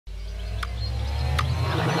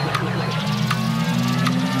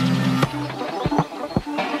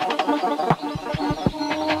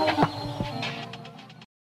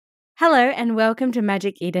Hello and welcome to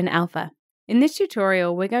Magic Eden Alpha. In this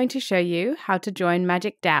tutorial, we're going to show you how to join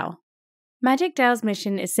MagicDAO. MagicDAO's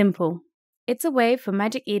mission is simple. It's a way for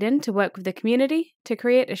Magic Eden to work with the community to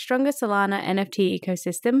create a stronger Solana NFT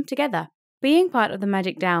ecosystem together. Being part of the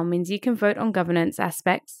MagicDAO means you can vote on governance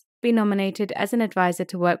aspects, be nominated as an advisor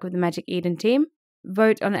to work with the Magic Eden team,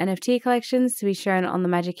 vote on NFT collections to be shown on the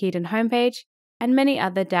Magic Eden homepage, and many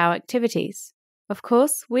other DAO activities. Of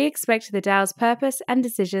course, we expect the DAO's purpose and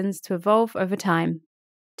decisions to evolve over time.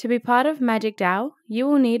 To be part of MagicDAO, you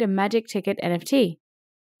will need a Magic Ticket NFT.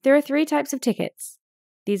 There are 3 types of tickets.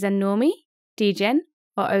 These are Normie, Degen,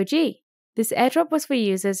 or OG. This airdrop was for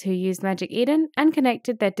users who used Magic Eden and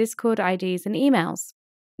connected their Discord IDs and emails.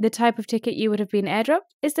 The type of ticket you would have been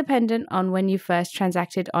airdropped is dependent on when you first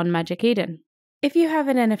transacted on Magic Eden. If you have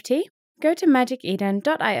an NFT, go to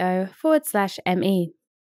magiceden.io/ME.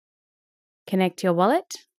 Connect your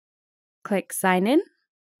wallet, click Sign In,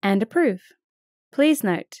 and approve. Please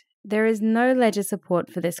note, there is no ledger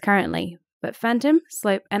support for this currently, but Phantom,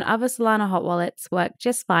 Slope, and other Solana hot wallets work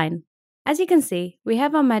just fine. As you can see, we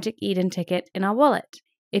have our Magic Eden ticket in our wallet.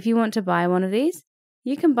 If you want to buy one of these,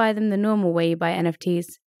 you can buy them the normal way you buy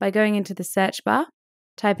NFTs by going into the search bar,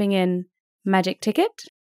 typing in Magic Ticket,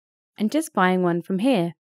 and just buying one from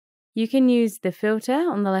here. You can use the filter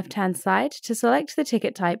on the left-hand side to select the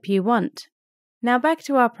ticket type you want. Now back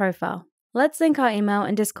to our profile. Let's link our email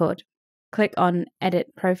and Discord. Click on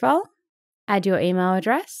Edit Profile, add your email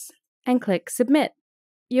address, and click Submit.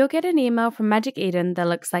 You'll get an email from Magic Eden that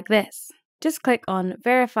looks like this. Just click on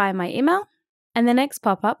Verify My Email, and the next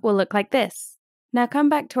pop-up will look like this. Now come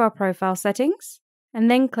back to our profile settings, and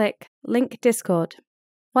then click Link Discord.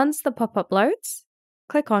 Once the pop-up loads,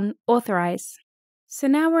 click on Authorize. So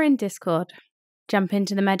now we're in Discord. Jump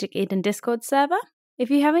into the Magic Eden Discord server. If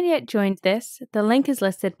you haven't yet joined this, the link is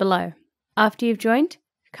listed below. After you've joined,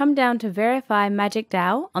 come down to Verify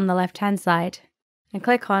MagicDAO on the left-hand side and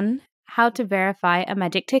click on How to Verify a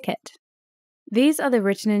Magic Ticket. These are the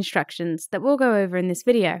written instructions that we'll go over in this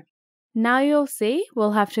video. Now you'll see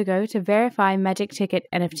we'll have to go to Verify Magic Ticket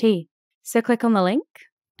NFT. So click on the link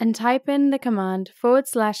and type in the command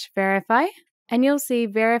 /verify and you'll see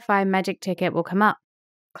Verify Magic Ticket will come up.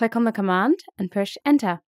 Click on the command and push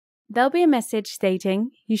Enter. There'll be a message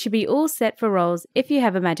stating you should be all set for roles if you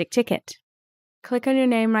have a Magic Ticket. Click on your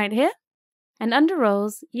name right here, and under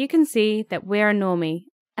roles, you can see that we're a Normie,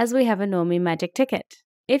 as we have a Normie Magic Ticket.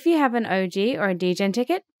 If you have an OG or a Degen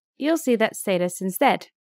ticket, you'll see that status instead.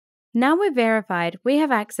 Now we're verified, we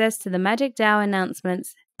have access to the MagicDAO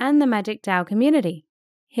announcements and the MagicDAO community.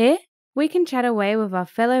 Here, we can chat away with our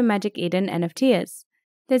fellow Magic Eden NFTers.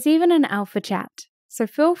 There's even an alpha chat, so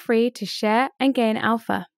feel free to share and gain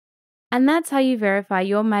alpha. And that's how you verify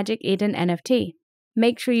your Magic Eden NFT.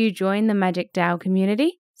 Make sure you join the MagicDAO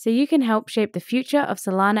community so you can help shape the future of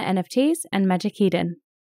Solana NFTs and Magic Eden.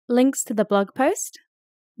 Links to the blog post,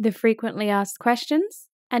 the frequently asked questions,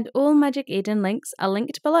 and all Magic Eden links are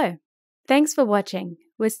linked below. Thanks for watching.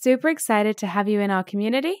 We're super excited to have you in our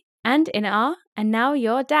community and in our and now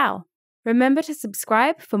your DAO. Remember to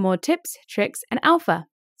subscribe for more tips, tricks, and alpha.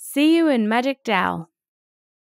 See you in MagicDAO.